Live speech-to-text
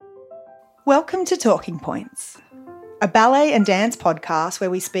Welcome to Talking Points, a ballet and dance podcast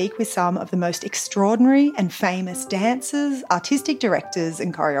where we speak with some of the most extraordinary and famous dancers, artistic directors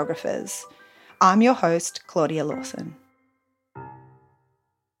and choreographers. I'm your host, Claudia Lawson.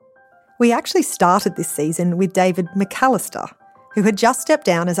 We actually started this season with David McAllister, who had just stepped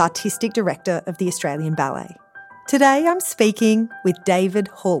down as artistic director of the Australian Ballet. Today I'm speaking with David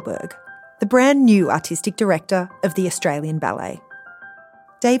Hallberg, the brand new artistic director of the Australian Ballet.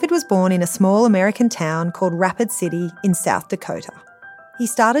 David was born in a small American town called Rapid City in South Dakota. He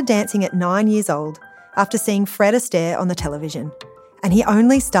started dancing at 9 years old after seeing Fred Astaire on the television, and he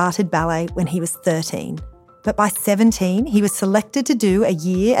only started ballet when he was 13. But by 17, he was selected to do a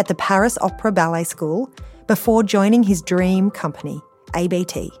year at the Paris Opera Ballet School before joining his dream company,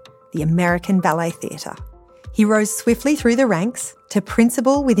 ABT, the American Ballet Theatre. He rose swiftly through the ranks to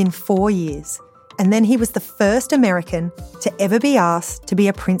principal within 4 years, and then he was the first American to ever be asked to be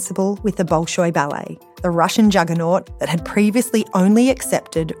a principal with the Bolshoi Ballet, the Russian juggernaut that had previously only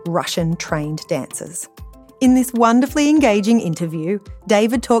accepted Russian-trained dancers. In this wonderfully engaging interview,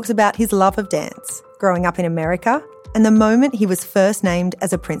 David talks about his love of dance, growing up in America, and the moment he was first named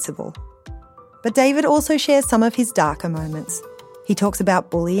as a principal. But David also shares some of his darker moments. He talks about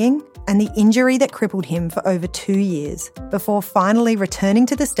bullying and the injury that crippled him for over 2 years before finally returning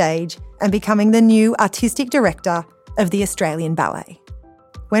to the stage and becoming the new artistic director of the Australian Ballet.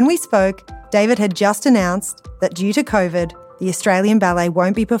 When we spoke, David had just announced that due to COVID, the Australian Ballet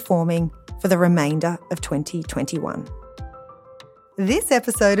won't be performing for the remainder of 2021. This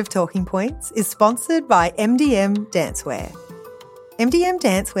episode of Talking Points is sponsored by MDM Dancewear. MDM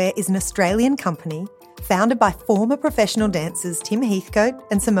Dancewear is an Australian company founded by former professional dancers Tim Heathcote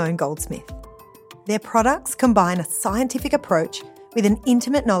and Simone Goldsmith. Their products combine a scientific approach with an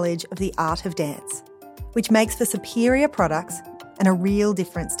intimate knowledge of the art of dance, which makes for superior products and a real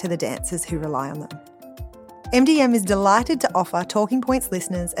difference to the dancers who rely on them. MDM is delighted to offer Talking Points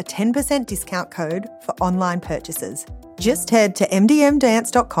listeners a 10% discount code for online purchases. Just head to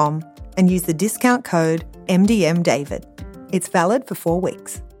mdmdance.com and use the discount code MDMDavid. It's valid for 4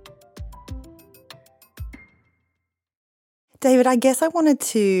 weeks. David, I guess I wanted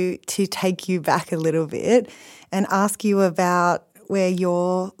to take you back a little bit and ask you about where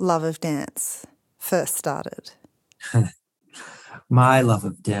your love of dance first started. My love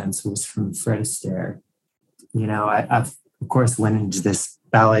of dance was from Fred Astaire. You know, I've of course went into this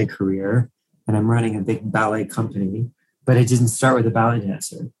ballet career and I'm running a big ballet company, but it didn't start with a ballet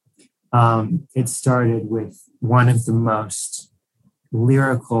dancer. It started with one of the most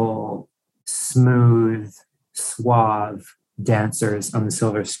lyrical, smooth, suave dancers on the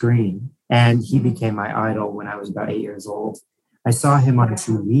silver screen. And he became my idol when I was about 8 years old. I saw him on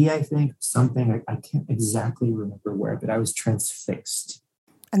TV, I think, something. I can't exactly remember where, but I was transfixed.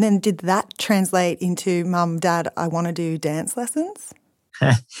 And then did that translate into, Mum, Dad, I want to do dance lessons?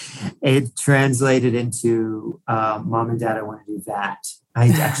 It translated into, Mom and Dad, I want to do that. I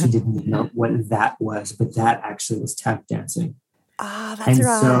actually didn't know what that was, but that actually was tap dancing. Ah, that's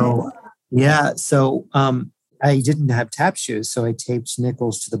right. So I didn't have tap shoes, so I taped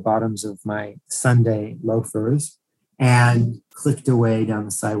nickels to the bottoms of my Sunday loafers and clicked away down the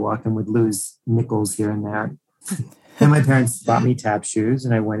sidewalk and would lose nickels here and there. And my parents bought me tap shoes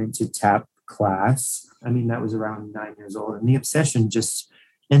and I went into tap class. I mean, that was around 9 years old. And the obsession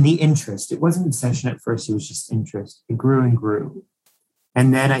and the interest, it wasn't obsession at first, it was just interest. It grew and grew.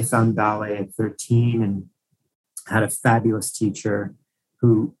 And then I found ballet at 13 and had a fabulous teacher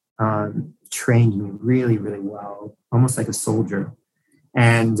who trained me really, really well, almost like a soldier.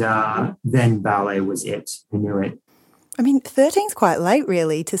 And then ballet was it. I knew it. I mean, 13's quite late,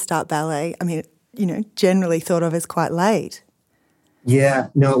 really, to start ballet. I mean, generally thought of as quite late. Yeah,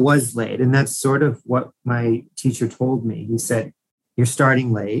 no, it was late. And that's sort of what my teacher told me. He said, you're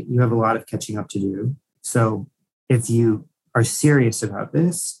starting late. You have a lot of catching up to do. So if you are serious about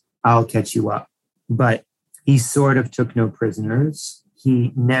this, I'll catch you up. But he sort of took no prisoners.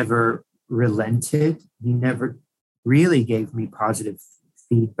 He never relented. He never really gave me positive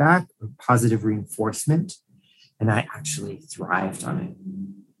feedback or positive reinforcement. And I actually thrived on it.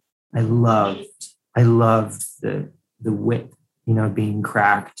 I loved the whip, being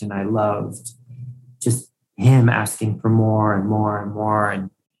cracked. And I loved just him asking for more and more and more.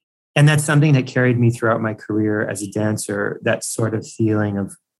 And that's something that carried me throughout my career as a dancer, that sort of feeling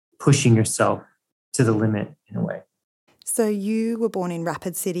of pushing yourself to the limit in a way. So you were born in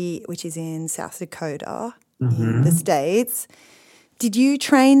Rapid City, which is in South Dakota, in the States. Did you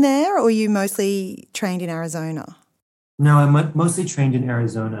train there or you mostly trained in Arizona? No, I mostly trained in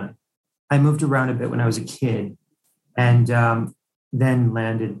Arizona. I moved around a bit when I was a kid. And then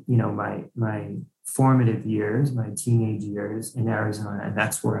landed, my formative years, my teenage years in Arizona, and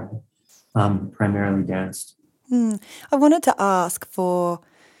that's where I primarily danced. I wanted to ask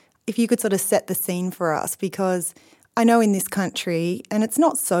if you could sort of set the scene for us, because I know in this country, and it's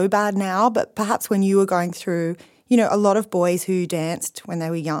not so bad now, but perhaps when you were going through, a lot of boys who danced when they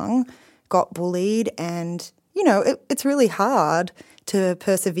were young got bullied, and, it's really hard to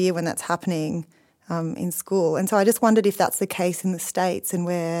persevere when that's happening in school. And so I just wondered if that's the case in the States and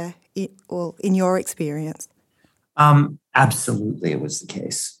in your experience. Absolutely, it was the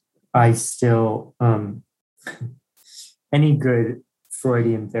case. I still, any good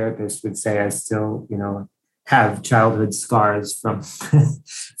Freudian therapist would say I still, have childhood scars from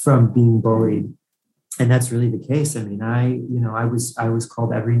from being bullied, and that's really the case. I mean, I was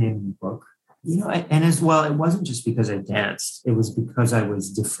called every name in the book, and as well, it wasn't just because I danced; it was because I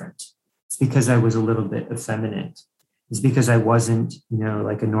was different. It's because I was a little bit effeminate. It's because I wasn't,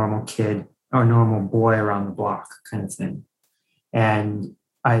 like a normal kid or a normal boy around the block kind of thing. And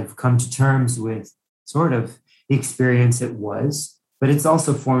I've come to terms with sort of the experience it was, but it's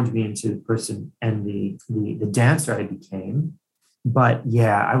also formed me into the person and the dancer I became. But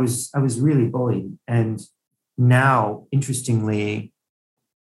yeah, I was really bullied. And now, interestingly,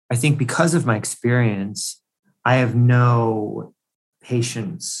 I think because of my experience, I have no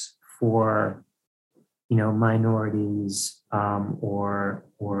patience for, minorities or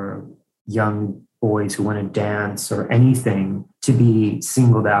young boys who want to dance or anything to be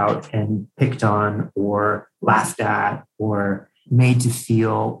singled out and picked on or laughed at or made to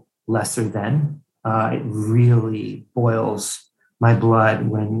feel lesser than. It really boils my blood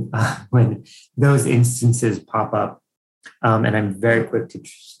when those instances pop up, and I'm very quick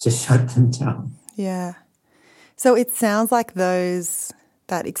to shut them down. Yeah. So it sounds like that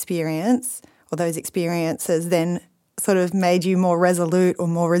experience or those experiences then sort of made you more resolute or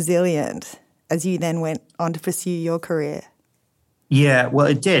more resilient as you then went on to pursue your career. Yeah, well,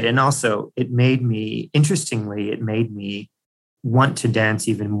 it did. And also it made me want to dance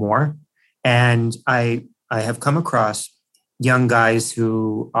even more. And I have come across young guys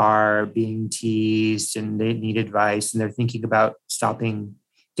who are being teased and they need advice and they're thinking about stopping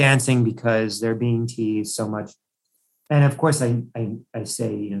dancing because they're being teased so much. And of course, I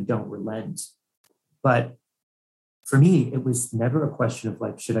say, don't relent. But for me, it was never a question of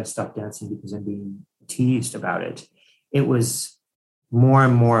like, should I stop dancing because I'm being teased about it? It was more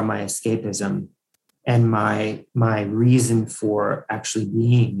and more my escapism and my reason for actually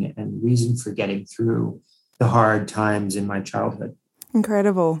being and reason for getting through the hard times in my childhood.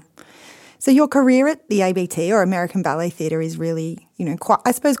 Incredible. So your career at the ABT or American Ballet Theatre is really,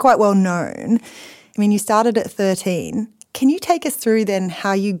 quite well known. I mean, you started at 13. Can you take us through then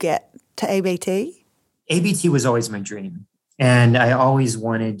how you get to ABT? ABT was always my dream. And I always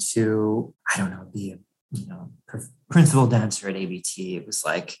wanted to, be a principal dancer at ABT. It was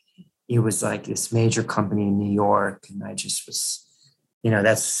like this major company in New York. And I just was,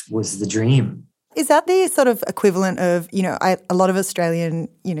 that was the dream. Is that the sort of equivalent of, a lot of Australian,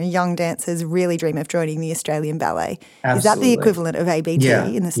 young dancers really dream of joining the Australian Ballet? Absolutely. Is that the equivalent of ABT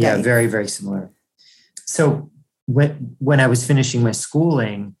in the States? Yeah, very, very similar. So when I was finishing my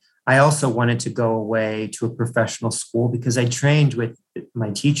schooling, I also wanted to go away to a professional school because I trained with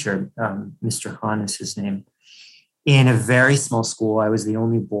my teacher, Mr. Han is his name, in a very small school. I was the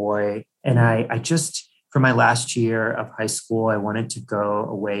only boy. And I just, for my last year of high school, I wanted to go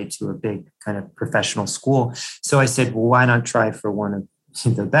away to a big kind of professional school. So I said, well, why not try for one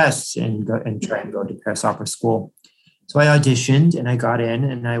of the best and try and go to Paris Opera School? So I auditioned and I got in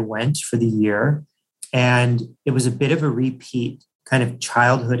and I went for the year. And it was a bit of a repeat kind of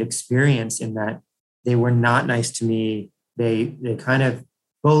childhood experience in that they were not nice to me. They kind of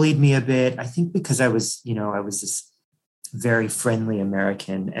bullied me a bit. I think because I was this very friendly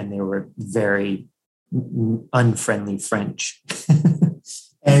American and they were very unfriendly French.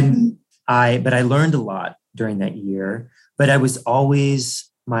 But I learned a lot during that year, but I was always,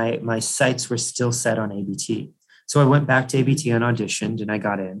 my sights were still set on ABT. So I went back to ABT and auditioned and I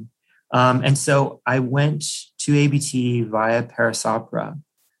got in. And so I went to ABT via Paris Opera.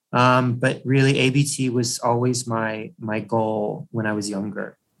 But really ABT was always my goal when I was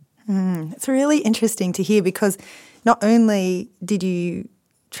younger. It's really interesting to hear because not only did you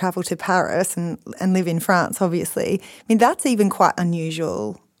travel to Paris and live in France, obviously, I mean, that's even quite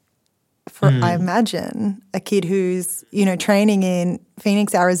unusual for, I imagine, a kid who's, training in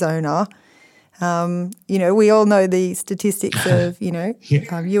Phoenix, Arizona. We all know the statistics of,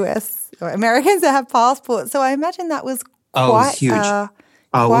 US or Americans that have passports. So I imagine that was quite huge.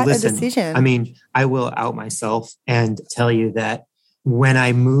 Quite a decision. I mean, I will out myself and tell you that when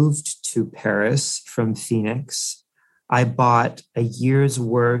I moved to Paris from Phoenix, I bought a year's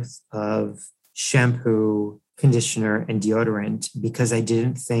worth of shampoo, conditioner, and deodorant because I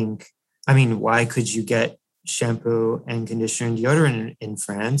didn't think, why could you get shampoo and conditioner and deodorant in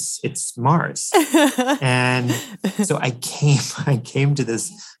France? It's Mars. And so I came to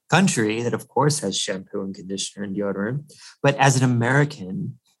this country that of course has shampoo and conditioner and deodorant. But as an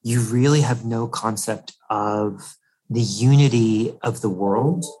American, you really have no concept of the unity of the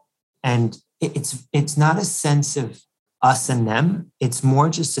world. And it's not a sense of us and them. It's more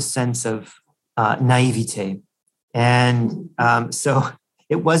just a sense of naivete. And so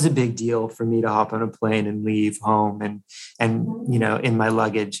it was a big deal for me to hop on a plane and leave home and in my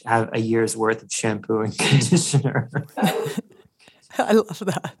luggage have a year's worth of shampoo and conditioner. I love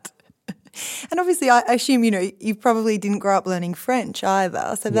that. And obviously, I assume, you probably didn't grow up learning French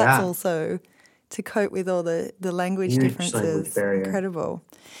either. So that's also to cope with all the language Huge differences. Language incredible.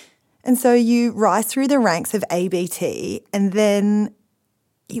 And so you rise through the ranks of ABT, and then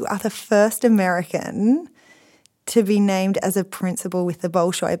you are the first American to be named as a principal with the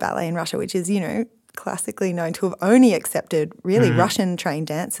Bolshoi Ballet in Russia, which is, classically known to have only accepted really Russian-trained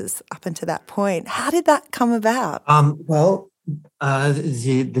dancers up until that point. How did that come about?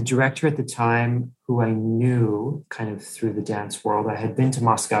 The director at the time, who I knew kind of through the dance world, I had been to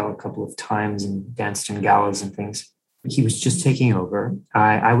Moscow a couple of times and danced in galas and things. He was just taking over.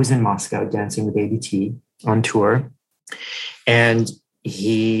 I was in Moscow dancing with ABT on tour, and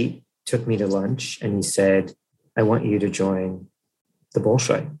he took me to lunch and he said, I want you to join the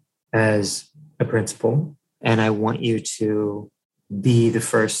Bolshoi as a principal, and I want you to be the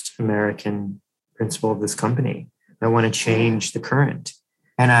first American principal of this company. I want to change the current.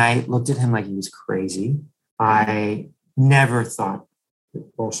 And I looked at him like he was crazy. I never thought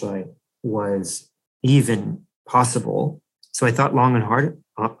that Bolshoi was even possible. So I thought long and hard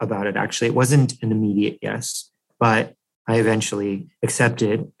about it. Actually, it wasn't an immediate yes, but I eventually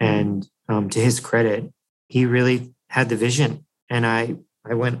accepted. And to his credit, he really had the vision. And I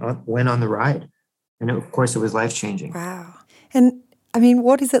went on the ride. And of course, it was life-changing. Wow. And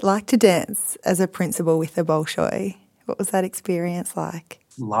what is it like to dance as a principal with the Bolshoi? What was that experience like?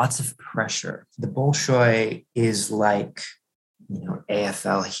 Lots of pressure. The Bolshoi is like,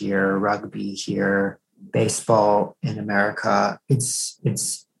 AFL here, rugby here, baseball in America. It's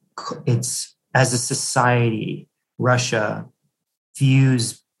as a society, Russia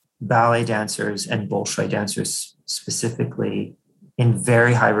views ballet dancers and Bolshoi dancers specifically in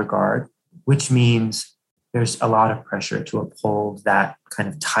very high regard, which means there's a lot of pressure to uphold that kind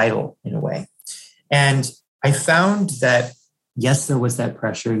of title in a way. And I found that, yes, there was that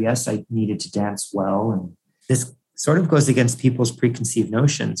pressure. Yes, I needed to dance well. And this sort of goes against people's preconceived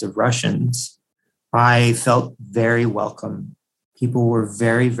notions of Russians. I felt very welcome. People were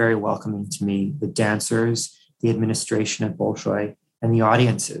very, very welcoming to me, the dancers, the administration at Bolshoi, and the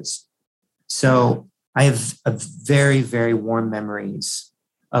audiences. So I have a very, very warm memories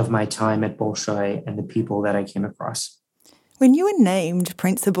of my time at Bolshoi and the people that I came across. When you were named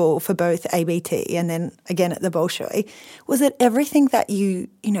principal for both ABT and then again at the Bolshoi, was it everything that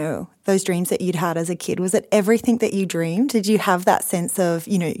those dreams that you'd had as a kid, was it everything that you dreamed? Did you have that sense of,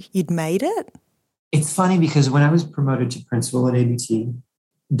 you'd made it? It's funny because when I was promoted to principal at ABT,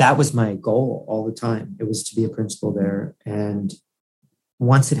 that was my goal all the time. It was to be a principal there. And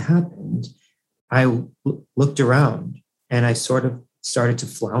once it happened, I looked around and I sort of started to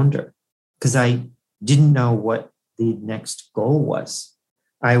flounder because I didn't know what the next goal was.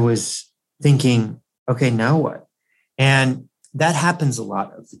 I was thinking, okay, now what? And that happens a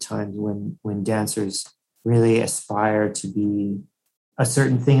lot of the times when dancers really aspire to be a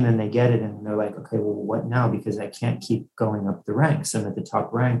certain thing and then they get it and they're like, okay, well, what now? Because I can't keep going up the ranks. I'm at the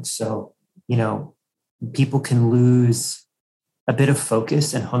top rank. So, people can lose a bit of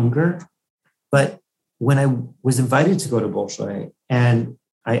focus and hunger. But when I was invited to go to Bolshoi and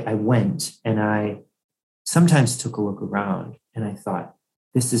I went and I sometimes took a look around and I thought,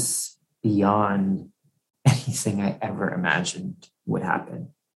 this is beyond anything I ever imagined would happen.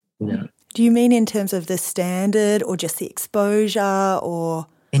 Do you mean in terms of the standard or just the exposure or?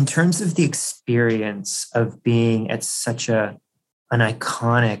 In terms of the experience of being at such an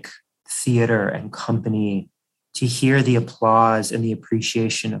iconic theater and company, to hear the applause and the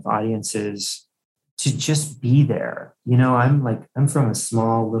appreciation of audiences, to just be there. I'm from a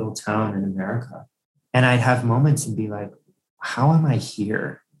small little town in America. And I'd have moments and be like, how am I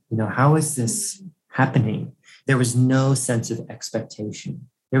here? How is this happening? There was no sense of expectation.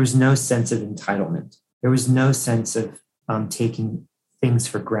 There was no sense of entitlement. There was no sense of taking things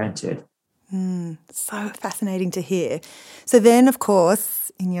for granted. So fascinating to hear. So then, of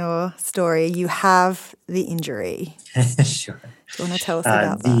course, in your story, you have the injury. Sure. Do you want to tell us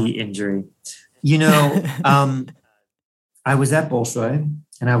about the injury? You know, I was at Bolshoi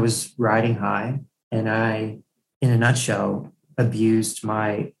and I was riding high, and I, in a nutshell, abused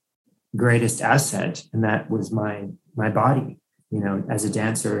my greatest asset, and that was my body. You know, as a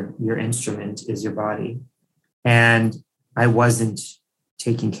dancer, your instrument is your body, and I wasn't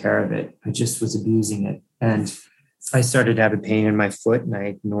taking care of it. I just was abusing it, and I started to have a pain in my foot, and I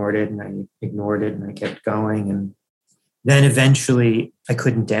ignored it, and I ignored it, and I kept going, and then eventually I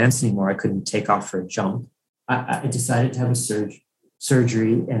couldn't dance anymore. I couldn't take off for a jump. I decided to have a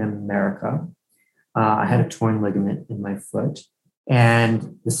surgery in America. I had a torn ligament in my foot,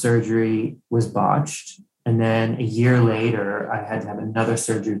 and the surgery was botched. And then a year later, I had to have another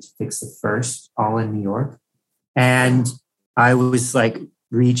surgery to fix the first, all in New York. And I was like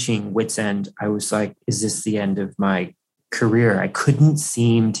reaching wit's end. I was like, is this the end of my career? I couldn't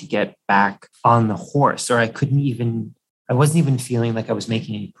seem to get back on the horse, or I wasn't even feeling like I was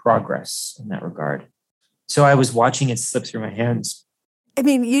making any progress in that regard. So I was watching it slip through my hands. I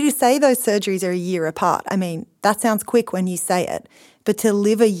mean, you say those surgeries are a year apart. I mean, that sounds quick when you say it, but to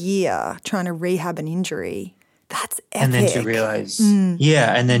live a year trying to rehab an injury, that's epic. And then to realize,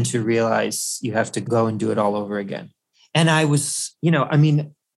 and then to realize you have to go and do it all over again. And I was,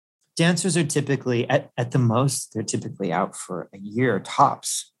 dancers are typically, at the most, they're typically out for a year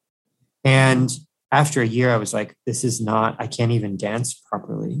tops. And after a year, I was like, I can't even dance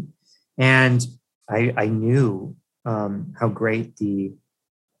properly. And I knew how great the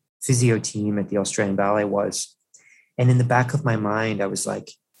physio team at the Australian Ballet was. And in the back of my mind, I was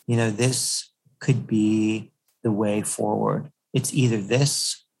like, this could be the way forward. It's either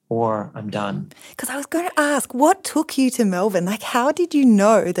this or I'm done. Because I was going to ask, what took you to Melbourne? Like, how did you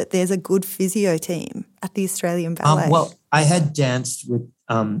know that there's a good physio team at the Australian Ballet? Well, I had danced with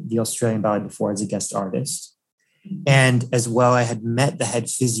the Australian Ballet before as a guest artist. And as well, I had met the head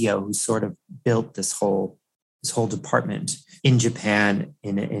physio who sort of built this whole department in Japan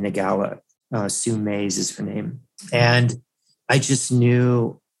in a gala. Sue Mays is her name. And I just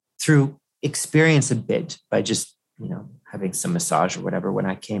knew through experience a bit by just, having some massage or whatever when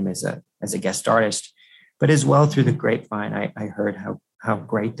I came as a guest artist, but as well through the grapevine, I heard how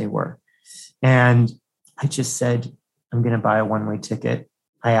great they were. And I just said, I'm going to buy a one-way ticket.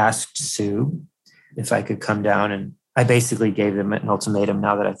 I asked Sue if I could come down, and I basically gave them an ultimatum.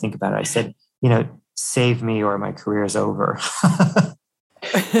 Now that I think about it, I said, save me or my career is over.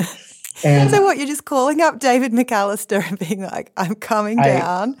 And so what, you're just calling up David McAllister and being like, I'm coming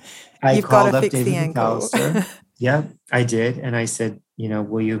down. You've got to fix the ankle. Yeah, I did. And I said,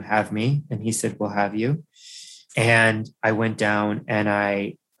 will you have me? And he said, we'll have you. And I went down and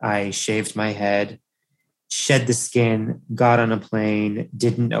I shaved my head, shed the skin, got on a plane,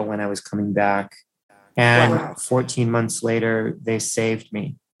 didn't know when I was coming back. And 14 months later, they saved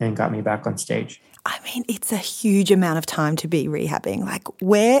me and got me back on stage. I mean, it's a huge amount of time to be rehabbing. Like,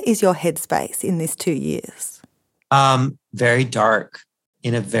 where is your headspace in this 2 years? Very dark,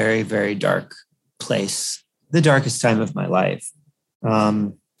 in a very, very dark place. The darkest time of my life.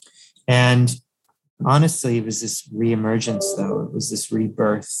 And honestly, it was this reemergence, though. It was this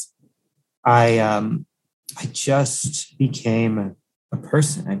rebirth. I just became a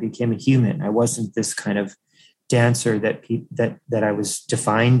person. I became a human. I wasn't this kind of dancer that I was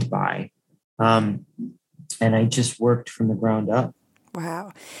defined by. And I just worked from the ground up.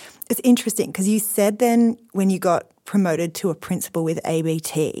 Wow. It's interesting because you said then when you got promoted to a principal with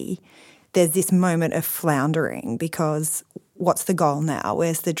ABT, there's this moment of floundering because what's the goal now?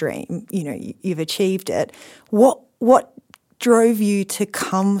 Where's the dream? You've achieved it. What drove you to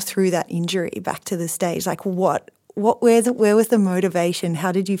come through that injury back to the stage? Like where was the motivation?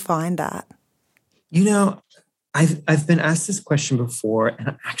 How did you find that? I've been asked this question before,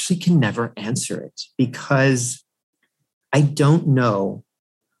 and I actually can never answer it because I don't know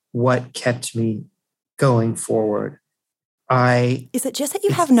what kept me going forward. Is it just that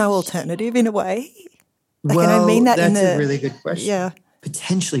you have no alternative in a way? And I mean that that's a really good question. Yeah.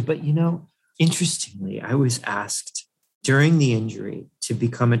 Potentially. But, interestingly, I was asked during the injury to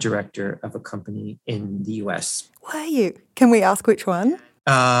become a director of a company in the US. Were you? Can we ask which one?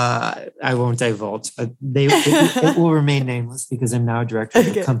 I won't divulge. It will remain nameless because I'm now a director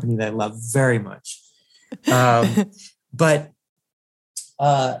of a company that I love very much. But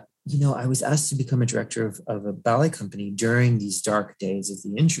I was asked to become a director of a ballet company during these dark days of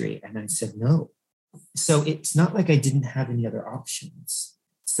the injury. And I said no. So it's not like I didn't have any other options.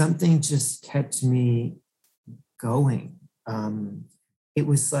 Something just kept me going. it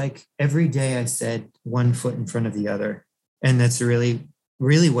was like every day I said one foot in front of the other. And that's really,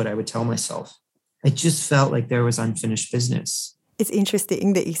 really what I would tell myself. I just felt like there was unfinished business. It's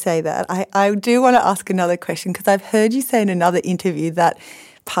interesting that you say that. I do want to ask another question because I've heard you say in another interview that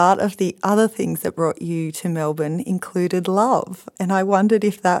part of the other things that brought you to Melbourne included love. And I wondered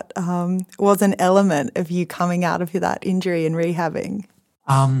if that was an element of you coming out of that injury and rehabbing.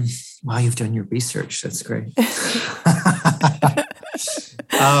 Wow, you've done your research. That's great.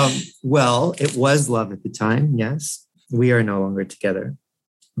 Well, it was love at the time. Yes, we are no longer together,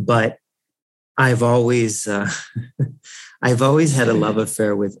 but I've always had a love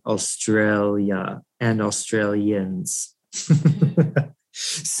affair with Australia and Australians.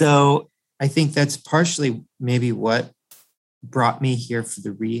 So I think that's partially maybe what brought me here for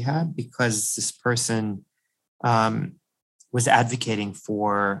the rehab, because this person was advocating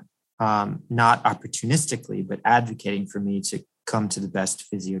for, not opportunistically, but advocating for me to come to the best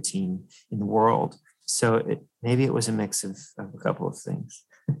physio team in the world. So maybe it was a mix of a couple of things.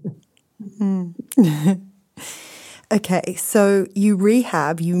 Okay, so you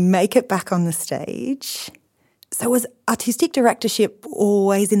rehab, you make it back on the stage. So was artistic directorship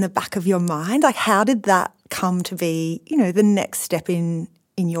always in the back of your mind? Like, how did that come to be, the next step in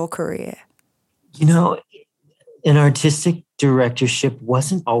your career? An artistic directorship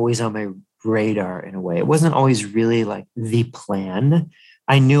wasn't always on my radar in a way. It wasn't always really like the plan.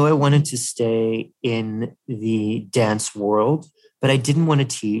 I knew I wanted to stay in the dance world, but I didn't want to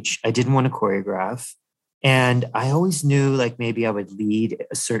teach. I didn't want to choreograph. And I always knew like maybe I would lead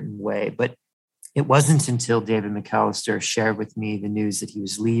a certain way, but it wasn't until David McAllister shared with me the news that he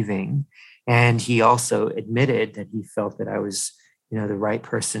was leaving. And he also admitted that he felt that I was, the right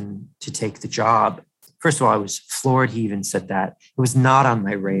person to take the job. First of all, I was floored. He even said that. It was not on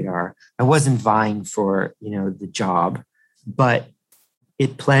my radar. I wasn't vying for, the job, but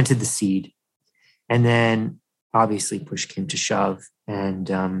it planted the seed. And then obviously push came to shove.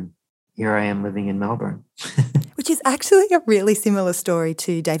 And here I am living in Melbourne. Which is actually a really similar story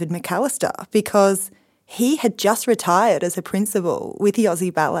to David McAllister, because he had just retired as a principal with the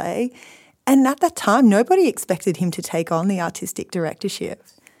Aussie Ballet. And at that time, nobody expected him to take on the artistic directorship.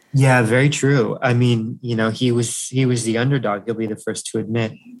 Yeah, very true. I mean, he was the underdog. He'll be the first to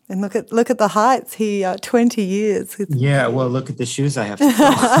admit. And look at the heights. He 20 years. Yeah, well, look at the shoes I have to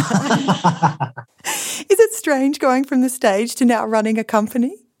fill. Is it strange going from the stage to now running a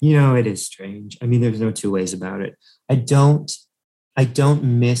company? It is strange. I mean, there's no two ways about it. I don't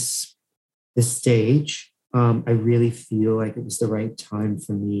miss the stage. I really feel like it was the right time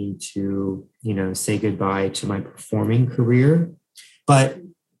for me to, say goodbye to my performing career. But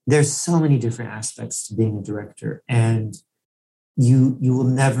there's so many different aspects to being a director, and you will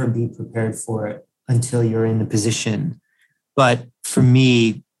never be prepared for it until you're in the position. But for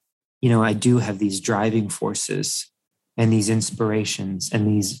me, I do have these driving forces and these inspirations and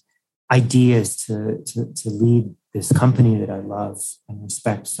these ideas to lead this company that I love and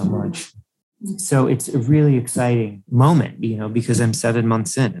respect so much. So it's a really exciting moment, because I'm 7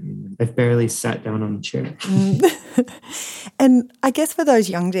 months in. I mean, I've barely sat down on the chair. And I guess for those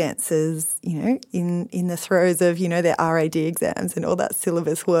young dancers, in the throes of, their RAD exams and all that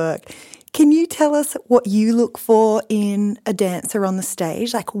syllabus work, can you tell us what you look for in a dancer on the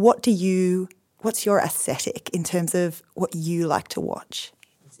stage? Like, what's your aesthetic in terms of what you like to watch?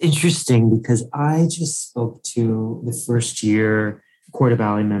 It's interesting because I just spoke to the first year Corps de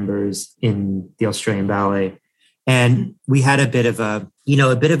Ballet members in the Australian Ballet, and we had a bit of a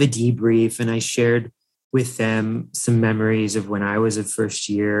debrief, and I shared with them some memories of when I was a first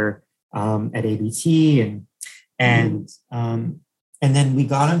year at ABT, and then we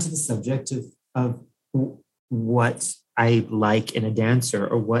got onto the subject of what I like in a dancer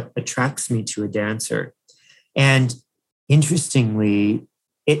or what attracts me to a dancer. And interestingly,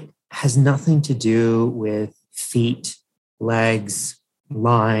 it has nothing to do with feet, legs,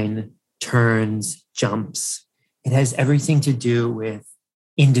 line, turns, jumps. It has everything to do with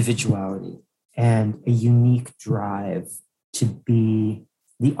individuality and a unique drive to be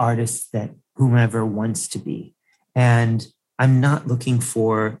the artist that whomever wants to be. And I'm not looking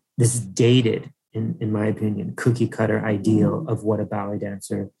for this dated, in my opinion, cookie cutter ideal of what a ballet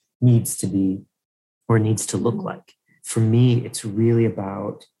dancer needs to be or needs to look like. For me, it's really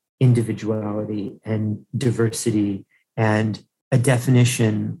about individuality and diversity and a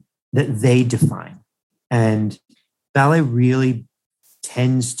definition that they define. And ballet really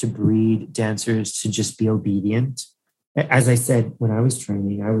tends to breed dancers to just be obedient. As I said, when I was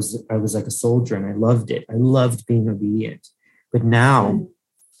training, I was like a soldier and I loved it. I loved being obedient. But now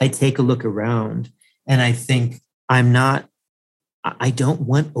I take a look around and I think I'm not I don't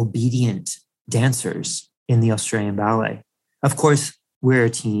want obedient dancers in the Australian Ballet. Of course, we're a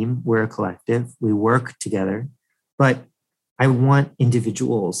team, we're a collective, we work together, but I want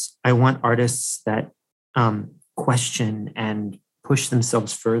individuals. I want artists that question and push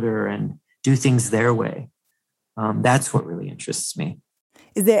themselves further and do things their way. That's what really interests me.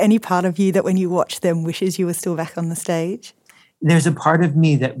 Is there any part of you that when you watch them wishes you were still back on the stage? There's a part of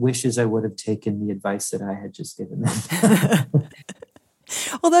me that wishes I would have taken the advice that I had just given them.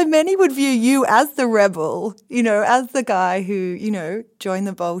 Although many would view you as the rebel, as the guy who, joined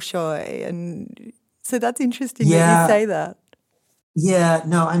the Bolshoi. And so that's interesting that you say that. Yeah,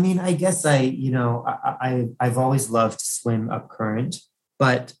 no, I mean, I guess I've always loved to swim up current,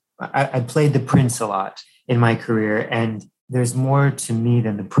 but I played the prince a lot in my career, and there's more to me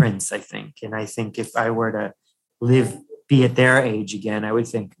than the prince, I think. And I think if I were to be at their age again, I would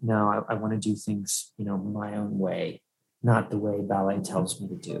think, no, I want to do things, my own way, not the way ballet tells me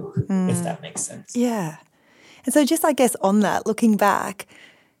to do, if that makes sense. Yeah. And so just, I guess, on that, looking back,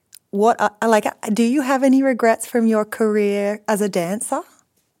 do you have any regrets from your career as a dancer?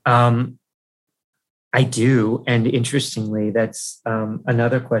 I do. And interestingly, that's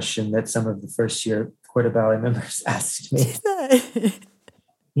another question that some of the first year Corps de Ballet members asked me.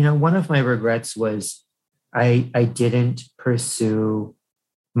 One of my regrets was I didn't pursue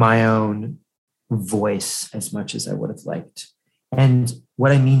my own voice as much as I would have liked. And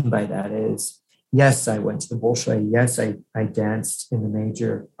what I mean by that is, yes, I went to the Bolshoi. Yes, I danced in the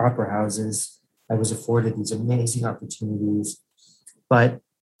major opera houses. I was afforded these amazing opportunities. But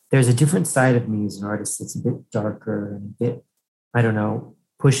there's a different side of me as an artist that's a bit darker and a bit,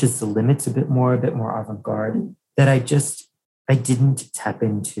 pushes the limits a bit more avant-garde, that I didn't tap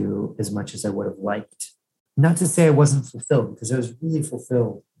into as much as I would have liked. Not to say I wasn't fulfilled, because I was really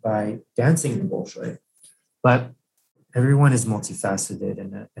fulfilled by dancing in the Bolshoi. But everyone is multifaceted,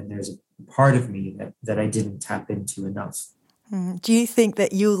 and there's a part of me that I didn't tap into enough. Do you think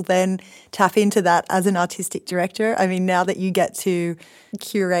that you'll then tap into that as an artistic director? I mean, now that you get to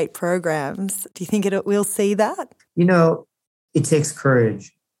curate programs, do you think we'll see that? It takes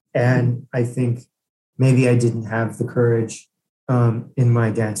courage. And I think maybe I didn't have the courage in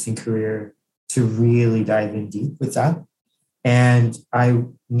my dancing career to really dive in deep with that. And I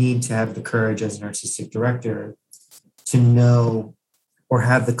need to have the courage as an artistic director to know or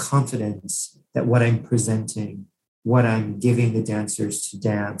have the confidence that what I'm presenting, what I'm giving the dancers to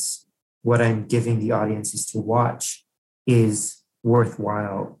dance, what I'm giving the audiences to watch is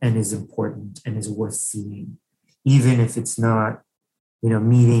worthwhile and is important and is worth seeing, even if it's not,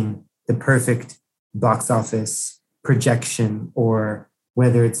 meeting the perfect box office projection, or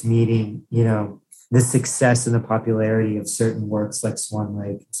whether it's meeting, the success and the popularity of certain works like Swan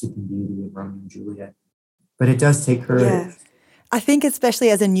Lake, Sleeping Beauty, and Romeo and Juliet. But it does take courage. Yeah. I think especially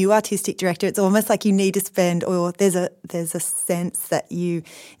as a new artistic director, it's almost like you need to spend, or there's a sense that you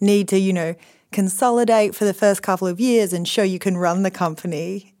need to, consolidate for the first couple of years and show you can run the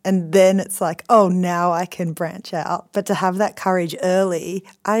company. And then it's like, oh, now I can branch out. But to have that courage early,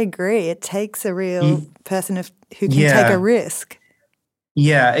 I agree. It takes a real person who can take a risk.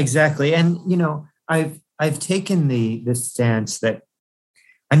 Yeah, exactly. And, I've taken the stance that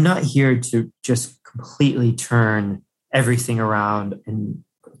I'm not here to just completely turn everything around and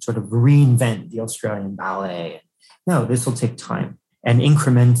sort of reinvent the Australian ballet. No, this will take time. And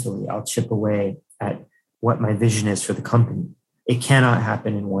incrementally, I'll chip away at what my vision is for the company. It cannot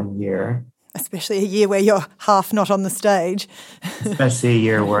happen in 1 year. Especially a year where you're half not on the stage. Especially a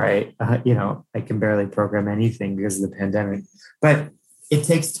year where I can barely program anything because of the pandemic. But it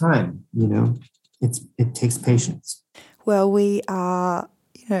takes time, it takes patience. Well, we are,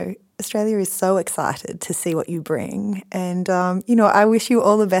 Australia is so excited to see what you bring. And, I wish you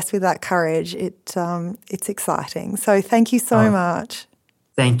all the best with that courage. It's exciting. So thank you so much.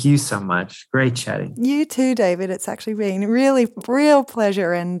 Thank you so much. Great chatting. You too, David. It's actually been really real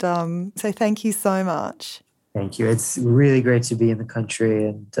pleasure. And so thank you so much. Thank you. It's really great to be in the country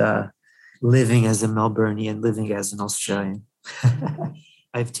and living as a Melburnian, living as an Australian.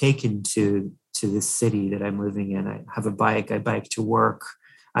 I've taken to this city that I'm living in. I have a bike. I bike to work.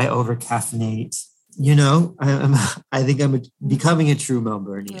 I over-caffeinate. I think I'm becoming a true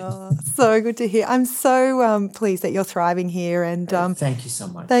Melburnian. Oh, so good to hear. I'm so pleased that you're thriving here. And thank you so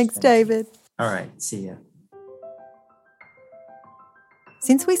much. Thanks, David. All right. See ya.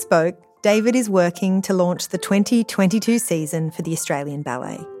 Since we spoke, David is working to launch the 2022 season for the Australian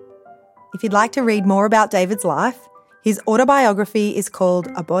Ballet. If you'd like to read more about David's life, his autobiography is called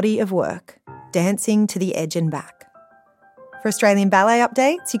A Body of Work, Dancing to the Edge and Back. For Australian Ballet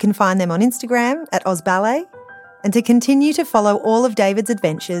updates, you can find them on Instagram @AusBallet And to continue to follow all of David's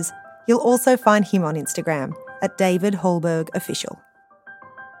adventures, you'll also find him on Instagram at David Hallberg Official.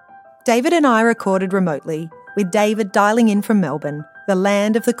 David and I recorded remotely, with David dialing in from Melbourne, the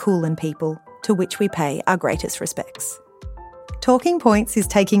land of the Kulin people, to which we pay our greatest respects. Talking Points is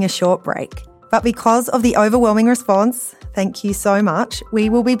taking a short break, but because of the overwhelming response, thank you so much, we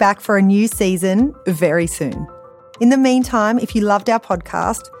will be back for a new season very soon. In the meantime, if you loved our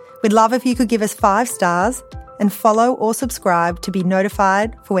podcast, we'd love if you could give us 5 stars and follow or subscribe to be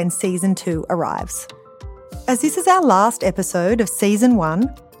notified for when Season 2 arrives. As this is our last episode of Season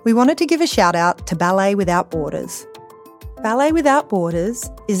 1, we wanted to give a shout out to Ballet Without Borders. Ballet Without Borders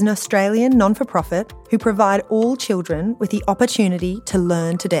is an Australian non-for-profit who provide all children with the opportunity to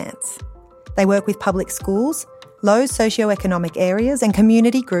learn to dance. They work with public schools, low socioeconomic areas and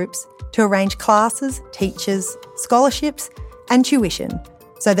community groups to arrange classes, teachers, scholarships and tuition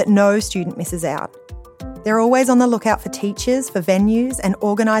so that no student misses out. They're always on the lookout for teachers, for venues and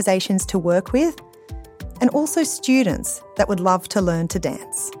organisations to work with, and also students that would love to learn to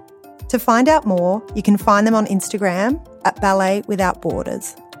dance. To find out more, you can find them on Instagram at Ballet Without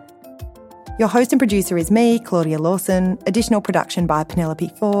Borders. Your host and producer is me, Claudia Lawson, additional production by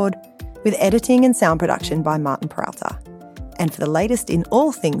Penelope Ford, with editing and sound production by Martin Peralta. And for the latest in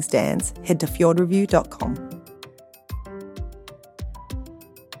all things dance, head to fjordreview.com.